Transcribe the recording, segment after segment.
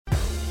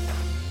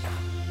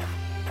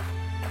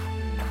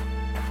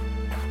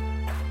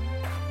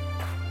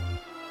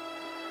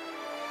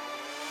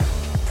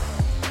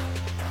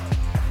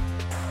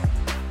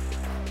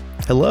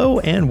Hello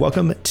and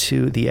welcome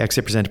to The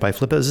Exit presented by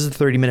Flippo. This is a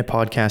 30-minute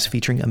podcast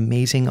featuring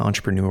amazing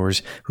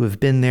entrepreneurs who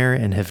have been there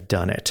and have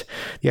done it.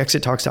 The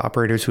Exit talks to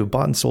operators who have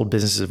bought and sold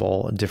businesses of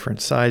all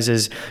different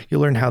sizes.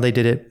 You'll learn how they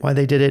did it, why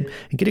they did it,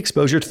 and get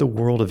exposure to the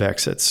world of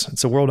exits.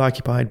 It's a world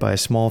occupied by a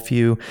small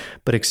few,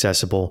 but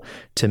accessible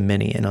to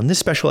many. And on this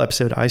special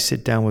episode, I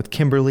sit down with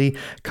Kimberly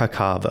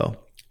Caccavo.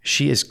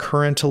 She is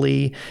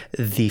currently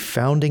the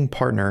founding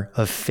partner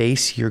of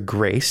Face Your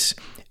Grace.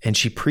 And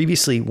she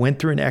previously went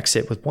through an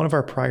exit with one of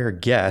our prior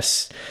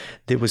guests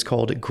that was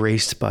called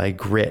Graced by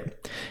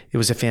Grit. It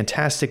was a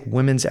fantastic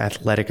women's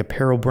athletic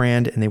apparel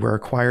brand, and they were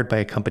acquired by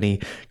a company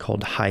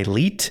called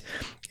Hylete,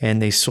 and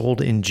they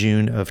sold in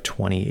June of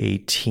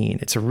 2018.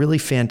 It's a really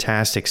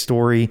fantastic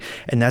story,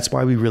 and that's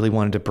why we really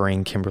wanted to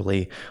bring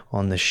Kimberly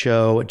on the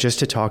show, just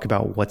to talk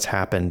about what's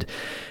happened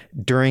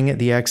during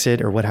the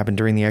exit, or what happened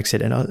during the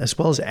exit, and as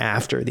well as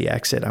after the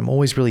exit. I'm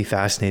always really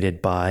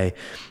fascinated by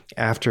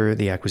after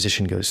the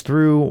acquisition goes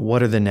through,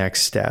 what are the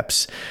next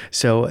steps?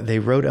 So they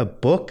wrote a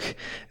book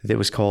that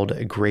was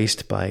called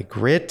Graced by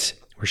Grit,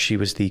 where she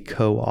was the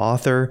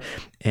co-author.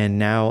 And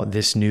now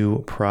this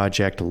new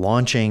project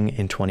launching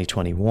in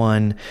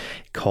 2021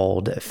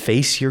 called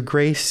Face Your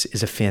Grace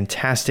is a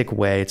fantastic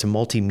way. It's a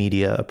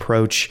multimedia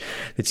approach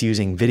that's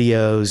using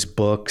videos,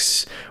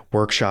 books,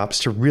 workshops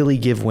to really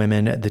give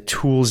women the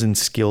tools and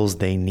skills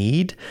they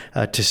need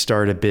to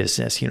start a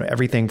business. You know,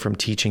 everything from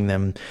teaching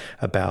them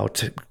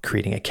about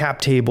creating a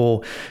cap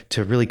table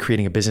to really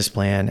creating a business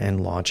plan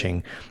and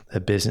launching a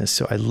business.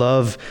 So I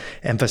love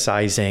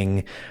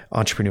emphasizing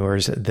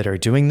entrepreneurs that are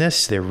doing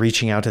this. They're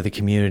reaching out to the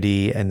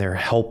community and they're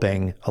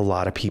helping a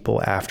lot of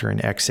people after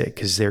an exit,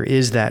 because there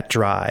is that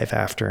drive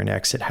after an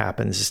exit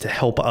happens, is to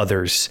help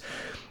others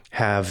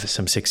have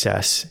some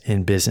success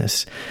in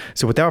business.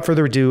 So without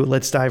further ado,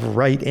 let's dive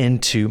right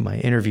into my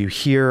interview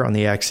here on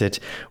The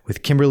Exit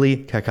with Kimberly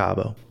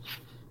Caccavo.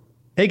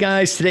 Hey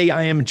guys, today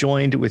I am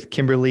joined with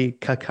Kimberly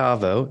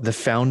Caccavo, the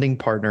founding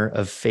partner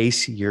of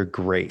Face Your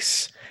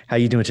Grace. How are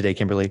you doing today,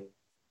 Kimberly?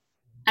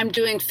 I'm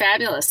doing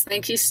fabulous.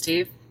 Thank you,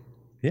 Steve.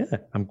 Yeah,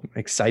 I'm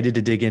excited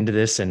to dig into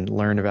this and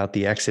learn about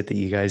the exit that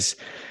you guys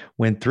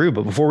went through.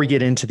 But before we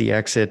get into the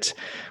exit,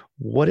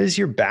 what is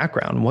your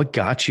background? What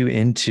got you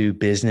into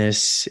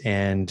business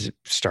and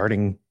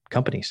starting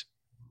companies?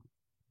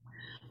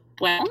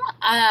 Well,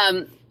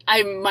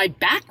 my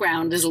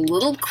background is a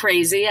little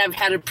crazy. I've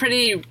had a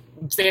pretty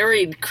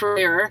varied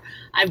career.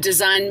 I've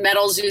designed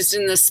metals used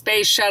in the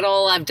space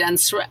shuttle. I've done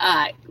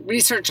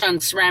research on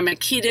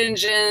ceramic heat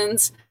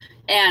engines.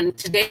 And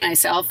today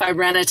myself, I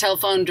ran a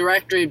telephone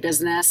directory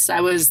business.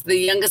 I was the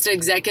youngest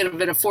executive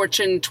at a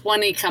Fortune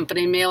 20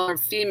 company, male or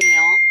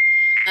female,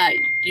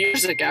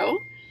 years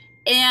ago.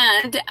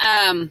 And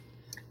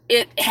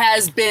it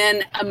has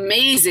been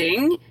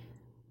amazing.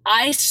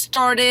 I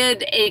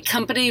started a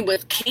company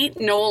with Kate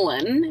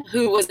Nolan,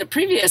 who was a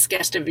previous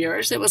guest of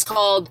yours. It was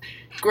called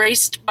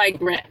Graced by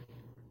Grit.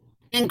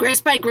 And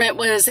Graced by Grit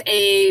was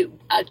a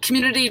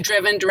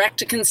community-driven,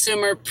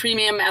 direct-to-consumer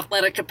premium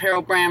athletic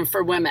apparel brand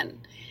for women.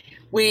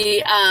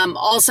 We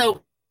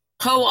also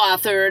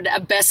co-authored a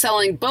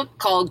best-selling book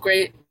called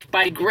Graced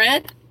by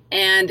Grit,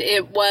 and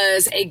it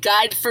was a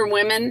guide for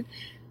women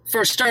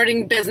for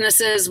starting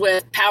businesses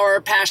with power,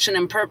 passion,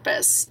 and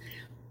purpose.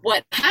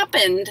 What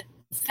happened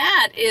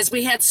that is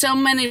we had so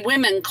many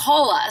women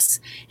call us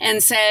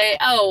and say,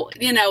 oh,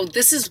 you know,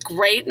 this is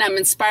great and I'm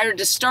inspired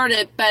to start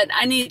it, but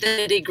I need the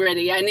nitty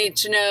gritty. I need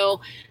to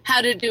know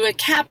how to do a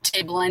cap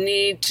table. I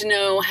need to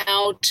know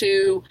how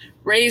to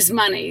raise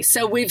money.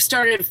 So we've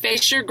started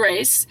Face Your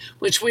Grace,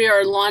 which we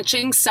are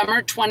launching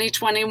summer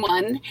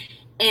 2021.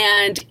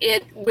 And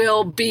it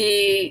will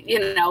be,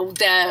 you know,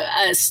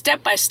 the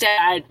step-by-step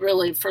guide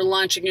really for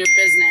launching your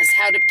business,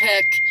 how to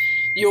pick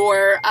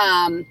your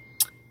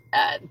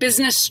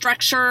business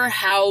structure,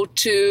 how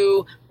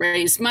to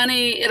raise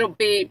money. It'll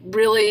be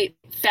really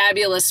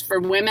fabulous for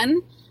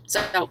women.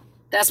 So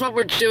that's what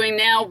we're doing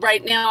now.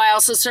 Right now, I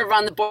also serve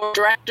on the board of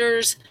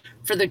directors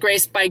for the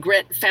Graced by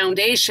Grit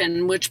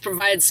Foundation, which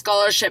provides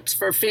scholarships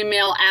for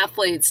female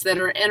athletes that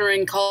are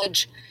entering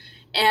college.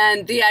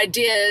 And the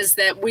idea is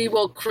that we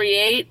will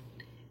create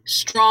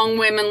strong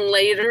women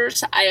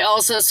leaders. I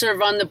also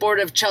serve on the board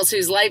of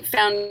Chelsea's Light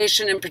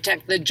Foundation and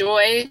Protect the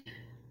Joy,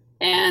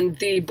 and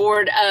the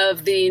board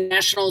of the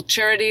National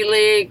Charity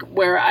League,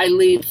 where I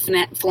lead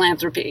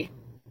philanthropy.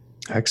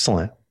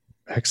 Excellent.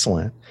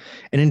 Excellent.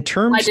 And in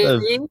terms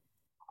of...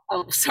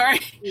 Oh, sorry.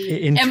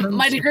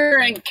 My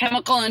degree in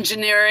chemical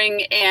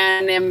engineering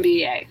and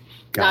MBA.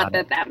 Not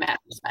that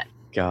matters, but...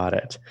 Got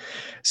it.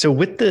 So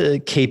with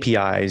the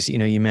KPIs, you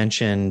know, you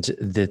mentioned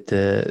that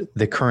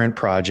the current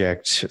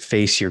project,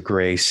 Face Your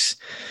Grace,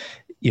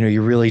 you know,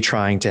 you're really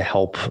trying to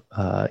help,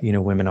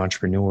 women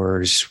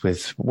entrepreneurs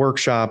with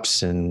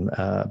workshops and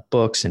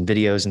books and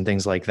videos and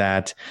things like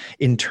that.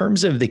 In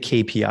terms of the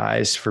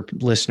KPIs for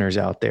listeners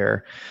out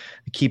there,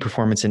 the key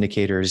performance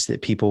indicators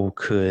that people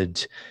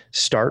could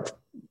start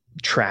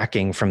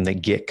tracking from the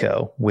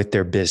get-go with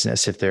their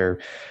business, if they're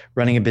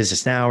running a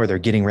business now or they're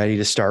getting ready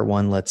to start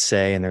one, let's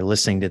say, and they're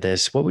listening to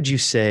this, what would you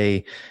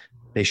say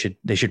they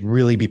should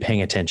really be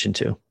paying attention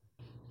to?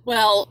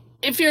 Well,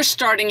 if you're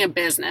starting a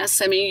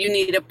business, I mean, you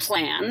need a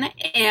plan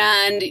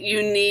and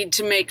you need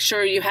to make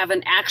sure you have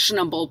an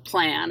actionable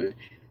plan.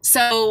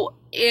 So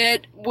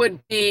it would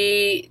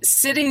be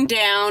sitting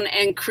down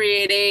and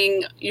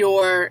creating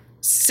your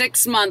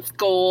 6-month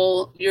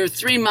goal, your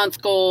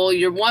 3-month goal,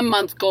 your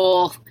 1-month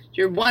goal,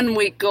 your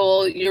 1-week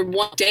goal, your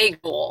 1-day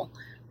goal,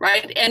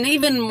 right? And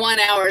even 1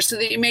 hour, so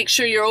that you make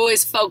sure you're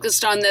always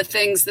focused on the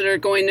things that are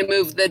going to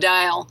move the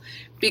dial.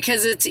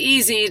 Because it's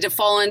easy to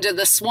fall into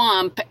the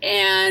swamp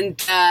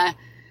and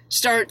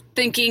start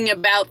thinking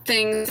about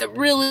things that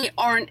really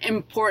aren't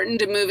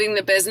important to moving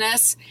the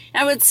business.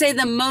 I would say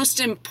the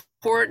most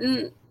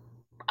important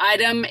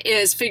item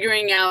is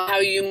figuring out how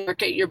you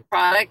market your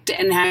product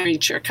and how you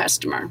reach your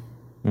customer.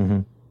 Mm-hmm.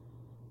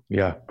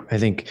 Yeah, I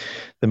think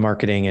the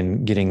marketing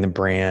and getting the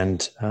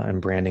brand and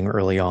branding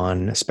early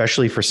on,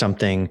 especially for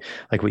something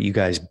like what you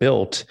guys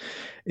built,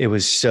 it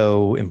was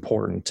so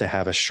important to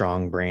have a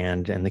strong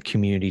brand, and the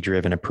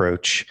community-driven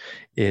approach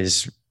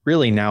is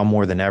really now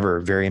more than ever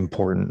very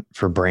important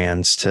for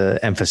brands to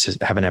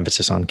have an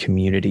emphasis on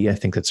community. I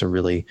think that's a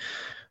really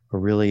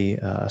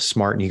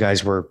smart. And you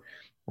guys were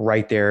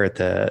right there at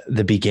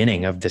the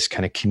beginning of this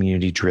kind of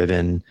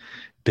community-driven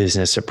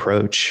business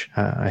approach,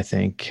 I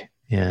think,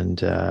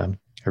 and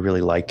I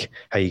really like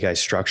how you guys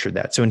structured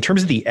that. So in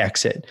terms of the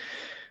exit,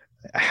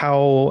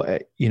 how,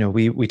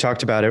 we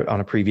talked about it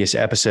on a previous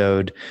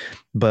episode,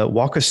 but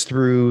walk us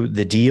through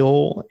the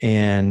deal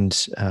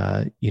and,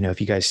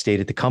 if you guys stayed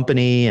at the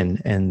company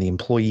and the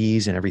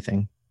employees and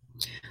everything.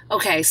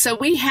 Okay. So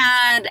we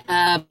had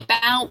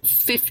about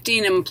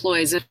 15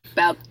 employees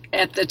about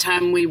at the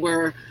time we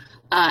were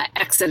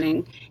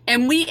exiting,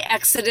 and we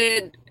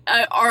exited.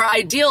 Our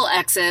ideal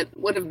exit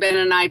would have been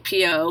an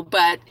IPO,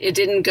 but it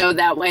didn't go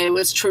that way. It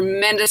was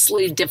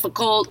tremendously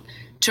difficult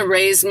to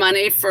raise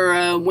money for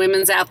a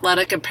women's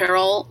athletic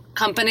apparel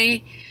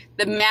company.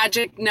 The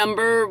magic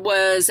number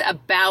was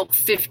about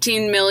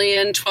 15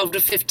 million, 12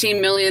 to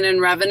 15 million in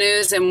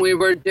revenues, and we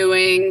were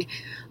doing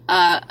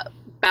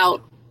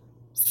about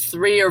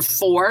 3 or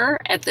 4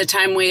 at the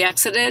time we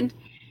exited.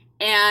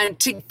 And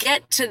to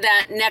get to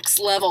that next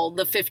level,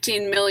 the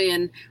 15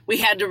 million, we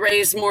had to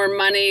raise more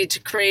money to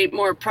create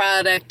more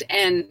product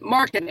and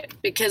market it,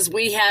 because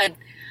we had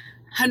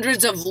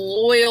hundreds of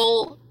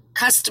loyal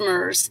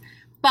customers,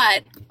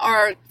 but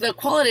the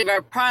quality of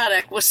our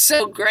product was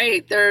so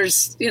great.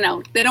 There's,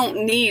 they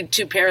don't need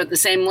 2 pair of the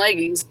same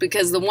leggings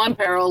because the 1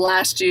 pair will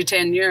last you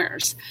 10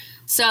 years.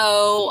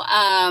 So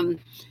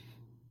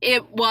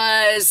it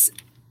was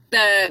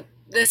the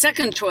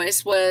second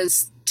choice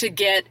was to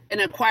get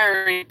an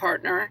acquiring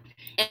partner.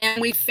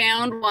 And we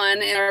found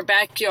one in our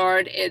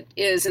backyard. It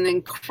is an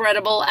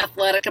incredible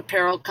athletic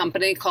apparel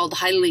company called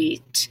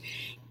Hylete.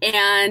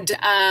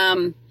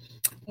 And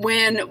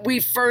when we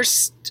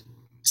first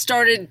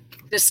started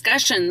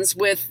discussions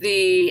with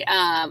the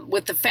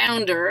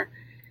founder,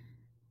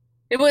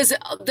 there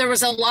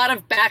was a lot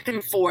of back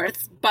and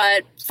forth,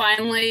 but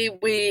finally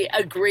we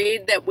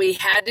agreed that we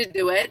had to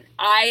do it.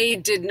 I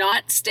did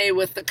not stay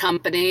with the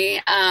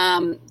company.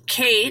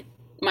 Kate,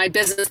 my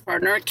business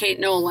partner, Kate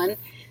Nolan,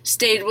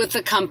 stayed with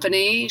the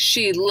company.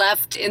 She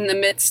left in the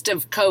midst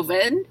of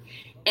COVID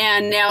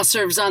and now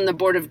serves on the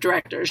board of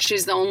directors.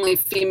 She's the only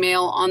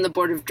female on the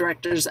board of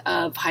directors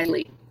of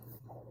Hylete.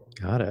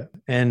 Got it.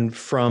 And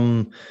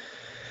from,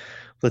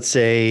 let's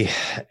say,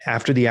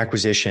 after the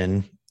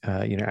acquisition,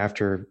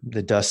 after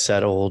the dust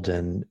settled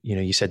and,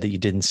 you said that you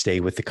didn't stay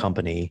with the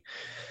company,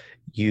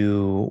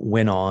 you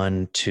went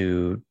on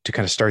to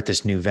kind of start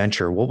this new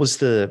venture. What was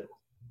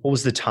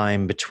the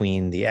time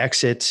between the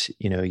exit,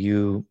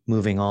 you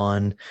moving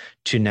on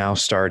to now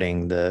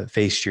starting the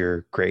Face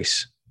Your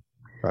Grace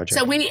project?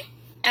 So we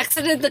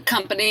exited the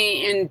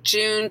company in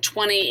June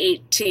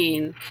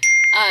 2018.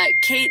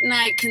 Kate and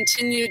I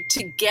continued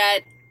to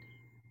get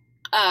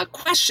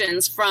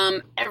questions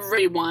from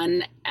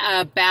everyone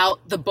about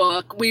the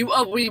book. We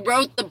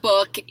wrote the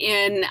book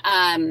in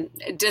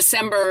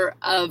December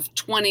of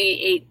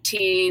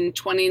 2018,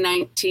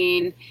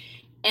 2019,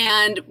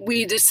 and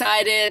we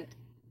decided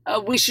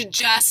we should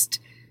just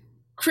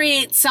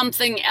create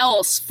something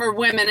else for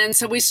women. And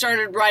so we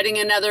started writing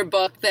another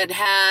book that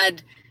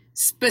had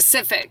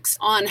specifics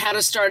on how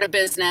to start a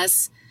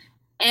business.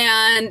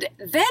 And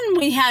then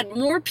we had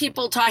more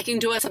people talking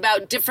to us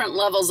about different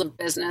levels of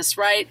business,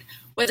 right?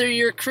 Whether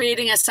you're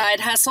creating a side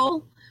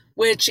hustle,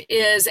 which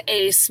is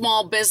a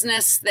small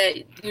business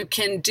that you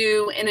can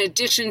do in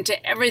addition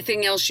to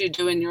everything else you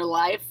do in your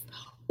life,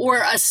 or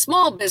a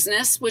small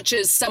business, which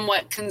is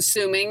somewhat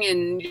consuming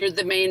and you're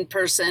the main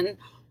person,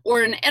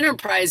 or an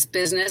enterprise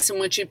business in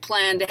which you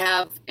plan to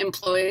have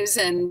employees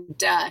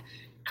and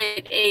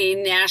create a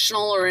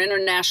national or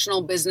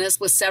international business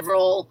with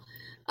several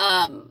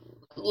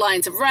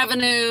lines of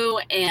revenue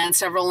and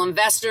several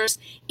investors.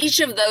 Each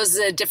of those is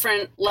a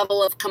different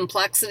level of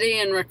complexity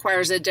and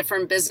requires a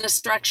different business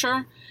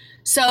structure.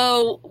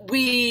 So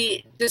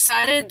we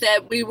decided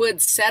that we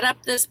would set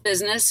up this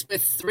business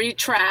with 3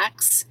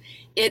 tracks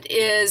It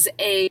is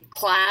a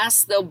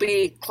class. There'll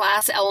be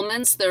class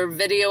elements. There are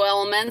video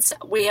elements.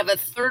 We have a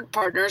third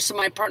partner. So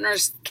my partner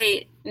is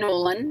Kate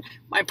Nolan,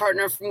 my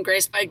partner from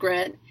Grace by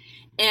Grit,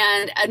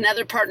 and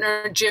another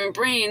partner, Jim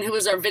Breen, who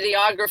is our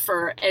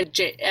videographer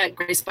at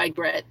Grace by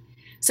Grit.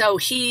 So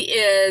he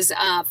is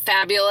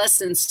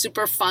fabulous and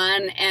super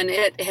fun, and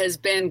it has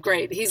been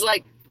great. He's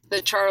like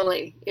the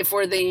Charlie, if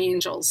we're the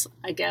angels,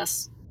 I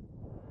guess.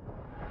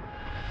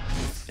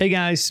 Hey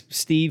guys,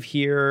 Steve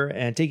here,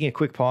 and taking a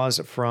quick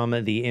pause from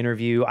the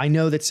interview. I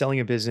know that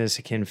selling a business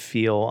can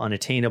feel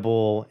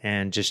unattainable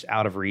and just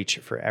out of reach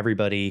for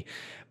everybody,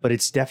 but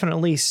it's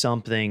definitely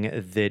something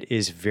that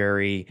is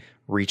very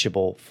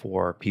reachable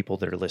for people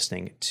that are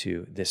listening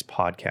to this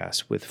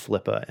podcast with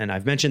Flippa. And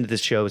I've mentioned that this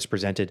show is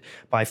presented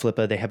by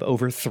Flippa. They have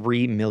over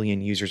 3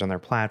 million users on their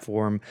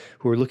platform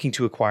who are looking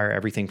to acquire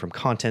everything from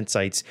content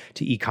sites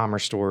to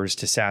e-commerce stores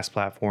to SaaS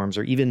platforms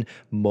or even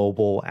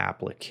mobile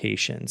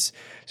applications.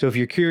 So if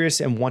you're curious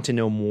and want to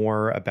know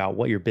more about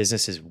what your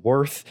business is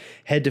worth,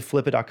 head to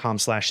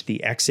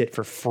flippa.com/theexit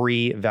for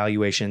free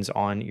valuations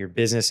on your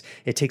business.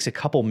 It takes a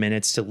couple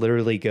minutes to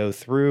literally go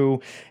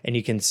through, and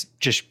you can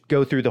just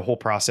go through the whole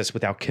process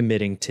without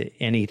committing to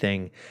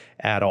anything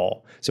at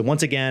all. So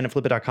once again,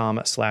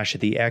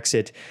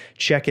 flippa.com/theexit,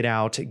 check it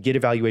out, get a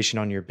valuation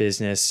on your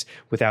business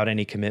without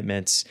any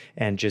commitments,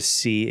 and just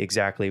see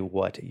exactly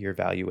what your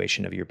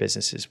valuation of your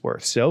business is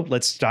worth. So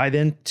let's dive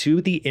into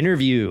the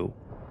interview.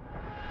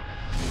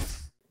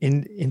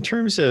 In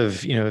terms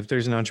of, if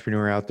there's an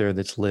entrepreneur out there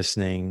that's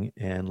listening,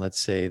 and let's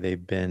say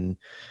they've been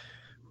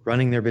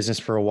running their business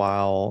for a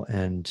while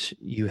and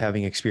you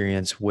having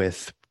experience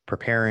with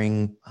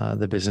preparing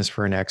the business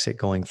for an exit,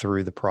 going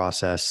through the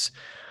process,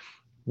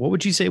 what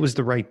would you say was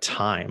the right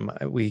time?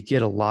 We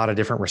get a lot of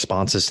different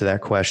responses to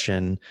that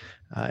question,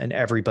 and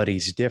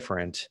everybody's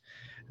different.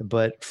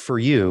 But for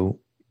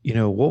you,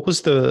 what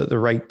was the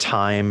right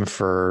time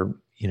for,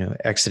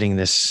 exiting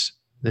this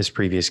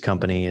previous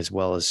company as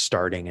well as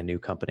starting a new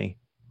company?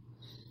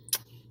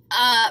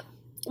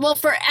 Well,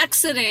 for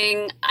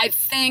exiting, I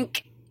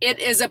think it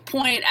is a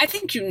point, I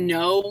think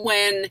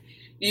when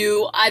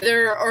you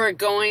either are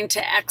going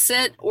to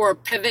exit or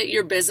pivot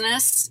your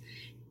business.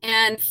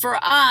 And for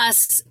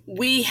us,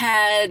 we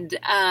had,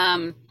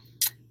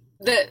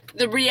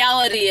 the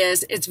reality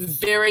is it's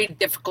very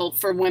difficult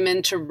for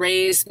women to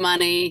raise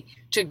money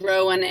to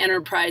grow an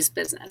enterprise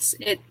business.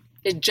 It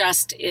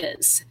just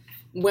is.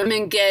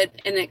 Women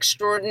get an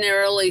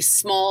extraordinarily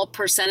small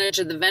percentage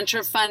of the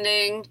venture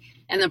funding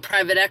and the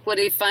private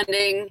equity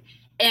funding.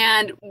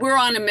 And we're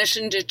on a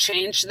mission to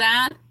change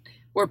that.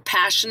 We're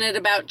passionate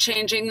about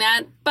changing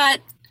that,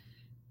 but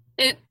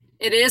it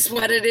is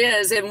what it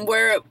is. And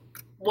where it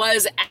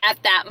was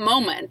at that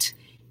moment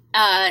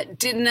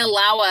didn't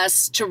allow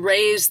us to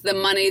raise the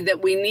money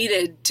that we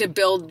needed to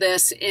build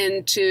this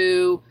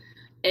into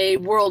a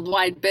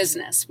worldwide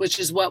business, which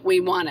is what we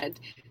wanted.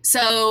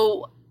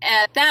 So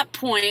at that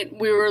point,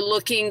 we were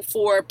looking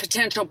for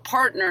potential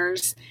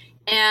partners,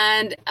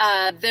 and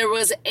there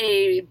was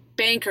a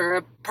banker,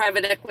 a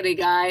private equity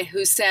guy,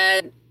 who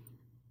said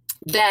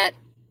that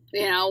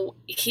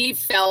he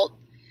felt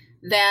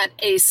that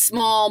a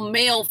small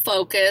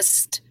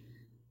male-focused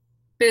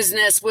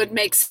business would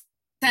make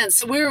sense.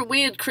 So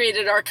we had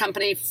created our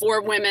company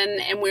for women,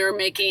 and we were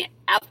making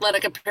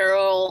athletic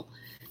apparel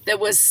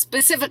that was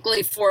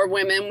specifically for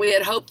women. We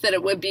had hoped that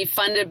it would be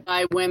funded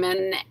by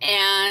women,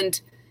 and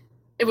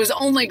it was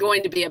only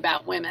going to be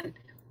about women.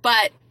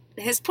 But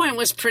his point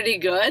was pretty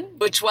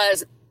good, which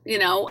was,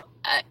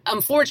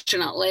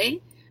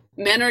 unfortunately,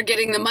 men are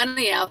getting the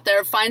money out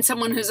there. Find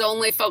someone who's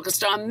only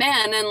focused on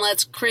men, and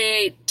let's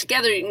create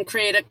together. You can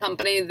create a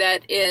company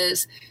that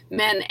is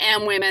men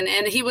and women.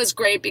 And he was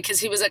great because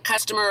he was a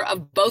customer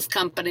of both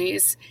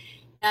companies.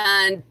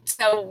 And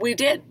so we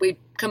did. We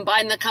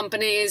combined the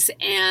companies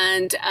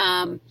and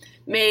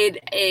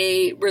made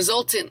a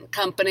resultant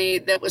company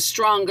that was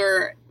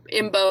stronger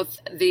in both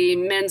the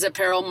men's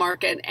apparel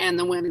market and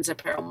the women's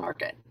apparel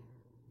market.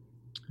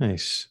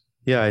 Nice.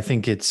 Yeah, I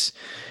think it's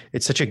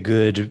such a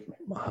good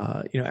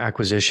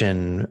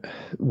acquisition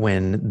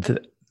when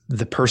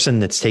the person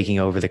that's taking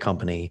over the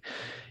company,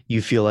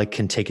 you feel like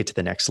can take it to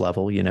the next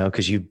level,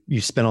 because you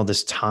spend all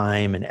this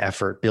time and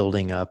effort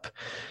building up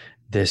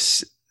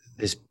this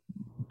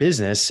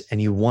business,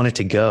 and you want it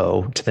to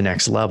go to the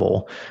next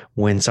level.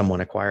 When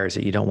someone acquires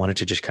it, you don't want it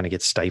to just kind of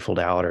get stifled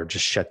out or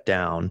just shut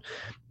down.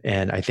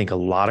 And I think a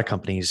lot of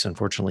companies,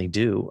 unfortunately,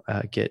 do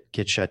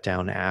get shut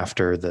down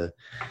after the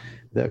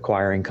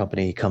acquiring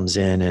company comes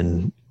in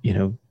and,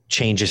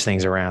 changes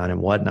things around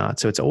and whatnot.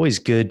 So it's always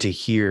good to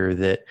hear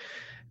that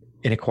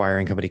an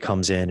acquiring company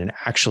comes in and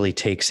actually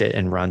takes it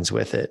and runs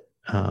with it.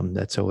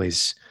 That's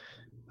always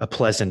a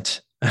pleasant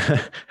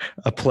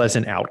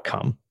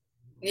outcome.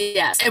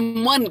 Yes.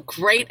 And one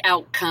great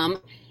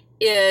outcome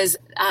is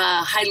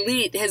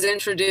Hailit has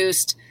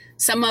introduced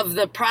some of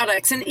the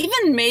products and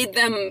even made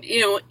them,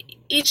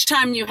 each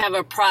time you have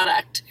a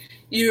product,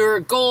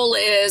 your goal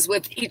is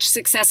with each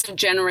successive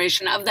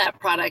generation of that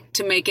product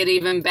to make it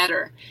even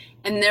better.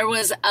 And there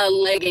was a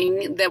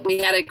legging that we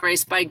had at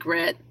Grace by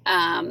Grit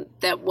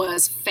that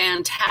was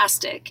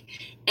fantastic.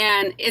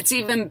 And it's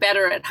even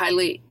better at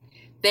Highly.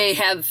 They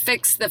have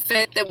fixed the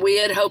fit that we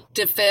had hoped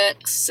to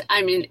fix.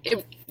 I mean,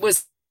 it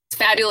was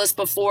fabulous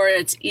before.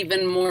 It's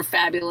even more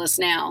fabulous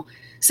now.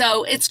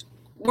 So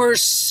we're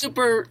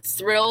super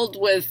thrilled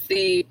with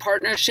the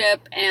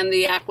partnership and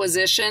the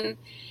acquisition.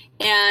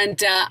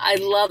 And I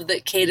love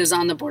that Kate is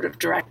on the board of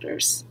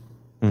directors.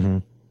 Mm-hmm.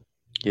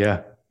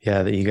 Yeah.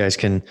 That you guys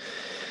can,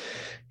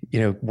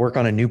 work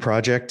on a new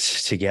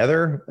project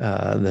together,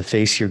 the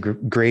Face Your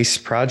Grace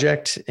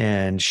project,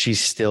 and she's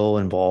still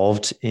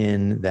involved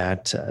in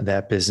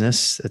that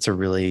business. It's a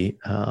really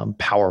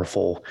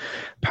powerful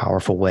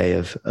way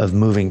of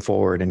moving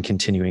forward and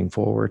continuing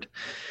forward.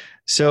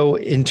 So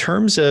in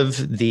terms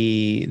of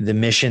the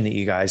mission that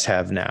you guys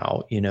have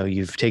now,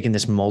 you've taken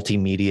this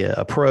multimedia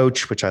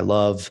approach, which I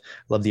love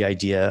the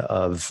idea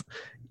of,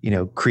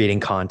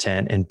 creating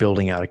content and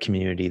building out a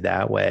community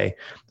that way,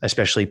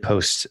 especially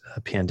post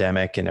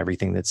pandemic and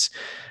everything that's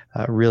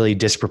really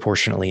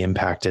disproportionately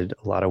impacted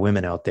a lot of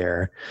women out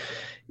there.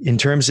 In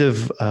terms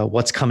of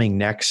what's coming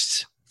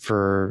next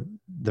for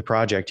the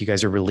project, you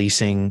guys are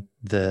releasing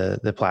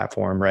the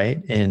platform,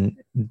 right? In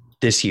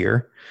this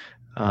year.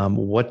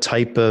 What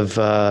type of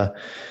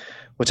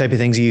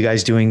things are you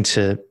guys doing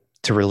to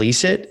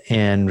release it,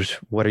 and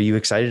what are you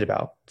excited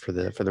about for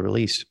the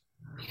release?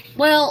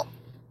 Well,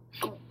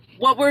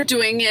 what we're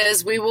doing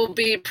is we will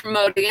be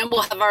promoting it.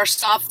 We'll have our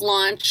soft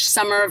launch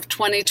summer of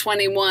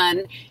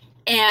 2021,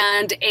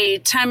 and a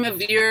time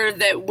of year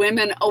that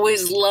women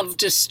always love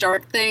to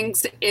start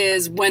things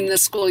is when the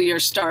school year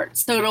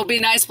starts. So it'll be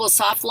nice. We'll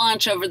soft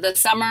launch over the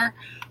summer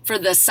for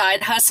the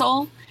side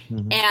hustle,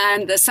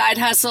 and the side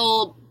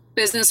hustle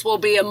business will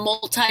be a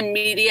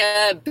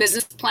multimedia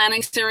business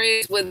planning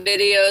series with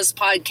videos,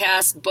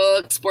 podcasts,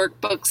 books,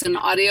 workbooks, and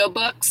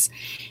audiobooks.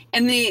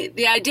 And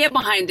the idea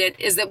behind it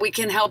is that we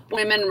can help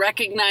women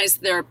recognize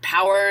their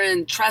power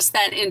and trust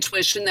that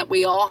intuition that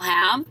we all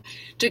have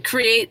to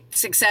create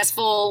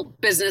successful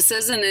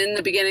businesses, and in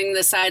the beginning,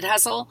 the side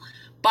hustle,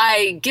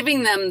 by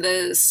giving them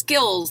the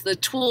skills, the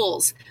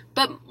tools.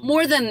 But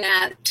more than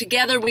that,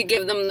 together we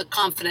give them the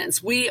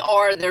confidence. We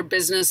are their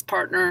business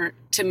partner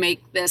to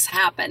make this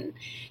happen.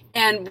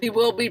 And we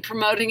will be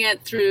promoting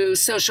it through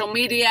social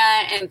media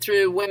and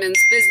through women's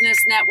business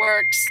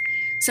networks.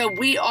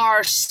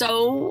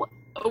 So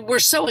we're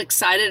so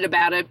excited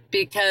about it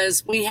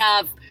because we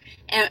have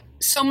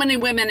so many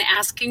women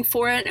asking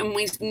for it. And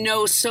we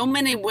know so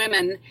many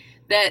women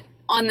that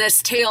on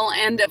this tail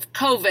end of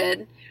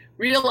COVID,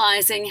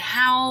 realizing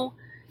how,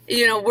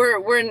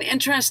 we're an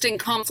interesting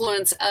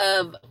confluence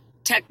of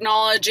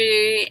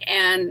technology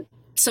and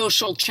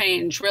social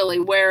change, really,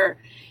 where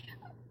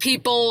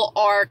people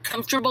are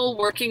comfortable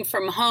working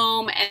from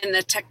home and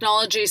the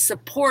technology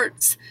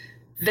supports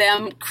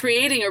them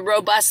creating a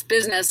robust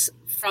business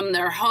from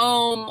their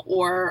home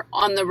or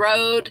on the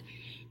road.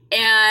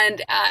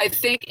 And I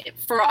think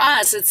for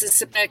us, it's a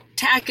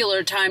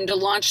spectacular time to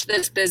launch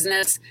this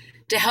business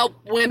to help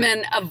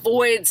women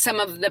avoid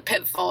some of the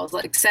pitfalls,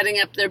 like setting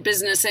up their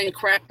business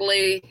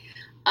incorrectly.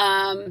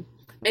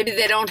 Maybe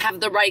they don't have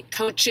the right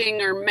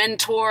coaching or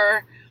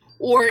mentor,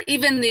 or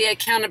even the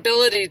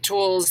accountability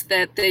tools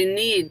that they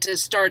need to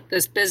start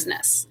this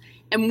business.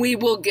 And we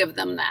will give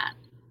them that.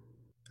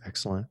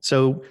 Excellent.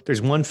 So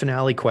there's one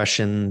finale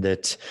question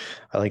that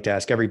I like to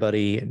ask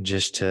everybody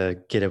just to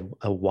get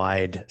a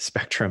wide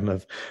spectrum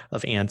of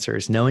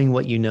answers. Knowing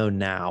what you know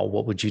now,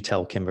 what would you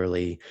tell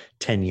Kimberly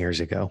 10 years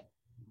ago?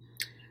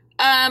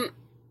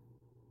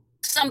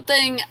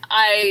 Something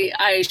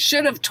I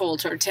should have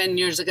told her 10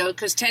 years ago,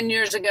 because 10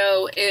 years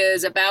ago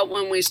is about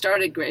when we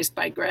started Grace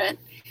by Grit.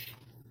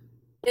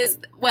 Is,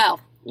 well,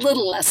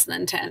 little less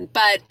than 10,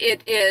 but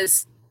it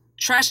is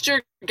trust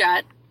your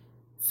gut,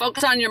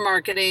 focus on your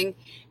marketing,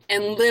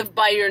 and live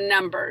by your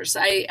numbers.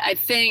 I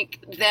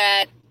think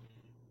that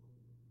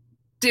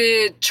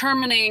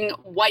determining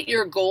what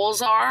your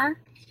goals are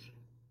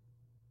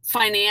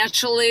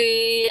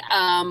financially,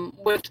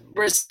 with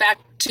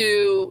respect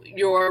to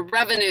your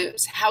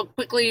revenues, how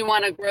quickly you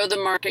want to grow the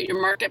market,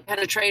 your market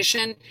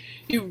penetration,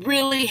 you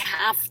really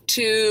have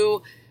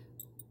to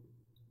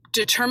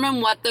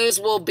determine what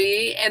those will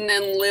be and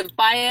then live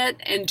by it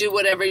and do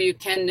whatever you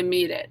can to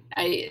meet it.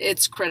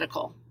 It's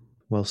critical.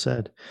 Well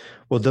said.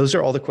 Well, those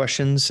are all the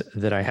questions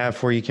that I have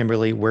for you,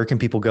 Kimberly. Where can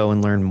people go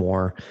and learn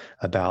more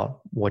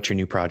about what your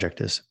new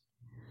project is?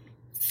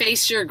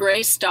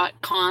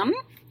 faceyourgrace.com.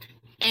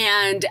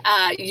 And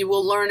you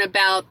will learn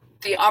about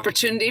the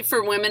opportunity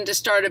for women to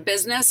start a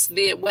business,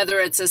 whether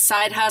it's a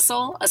side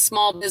hustle, a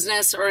small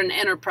business, or an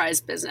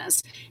enterprise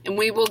business. And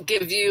we will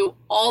give you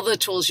all the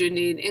tools you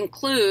need,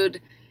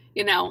 include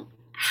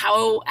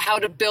how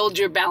to build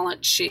your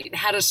balance sheet,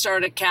 how to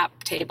start a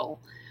cap table,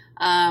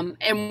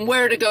 and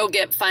where to go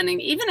get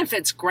funding, even if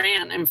it's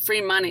grant and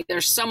free money.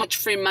 There's so much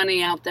free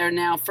money out there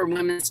now for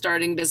women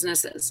starting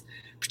businesses,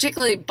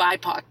 particularly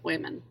BIPOC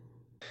women.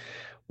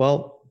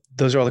 Well,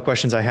 Those are all the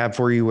questions I have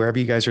for you. Wherever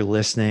you guys are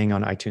listening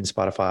on iTunes,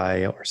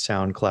 Spotify, or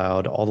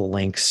SoundCloud, all the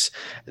links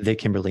that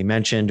Kimberly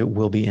mentioned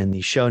will be in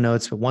the show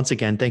notes. But once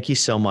again, thank you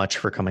so much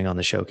for coming on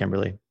the show,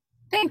 Kimberly.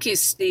 Thank you,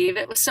 Steve.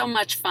 It was so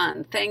much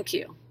fun. Thank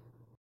you.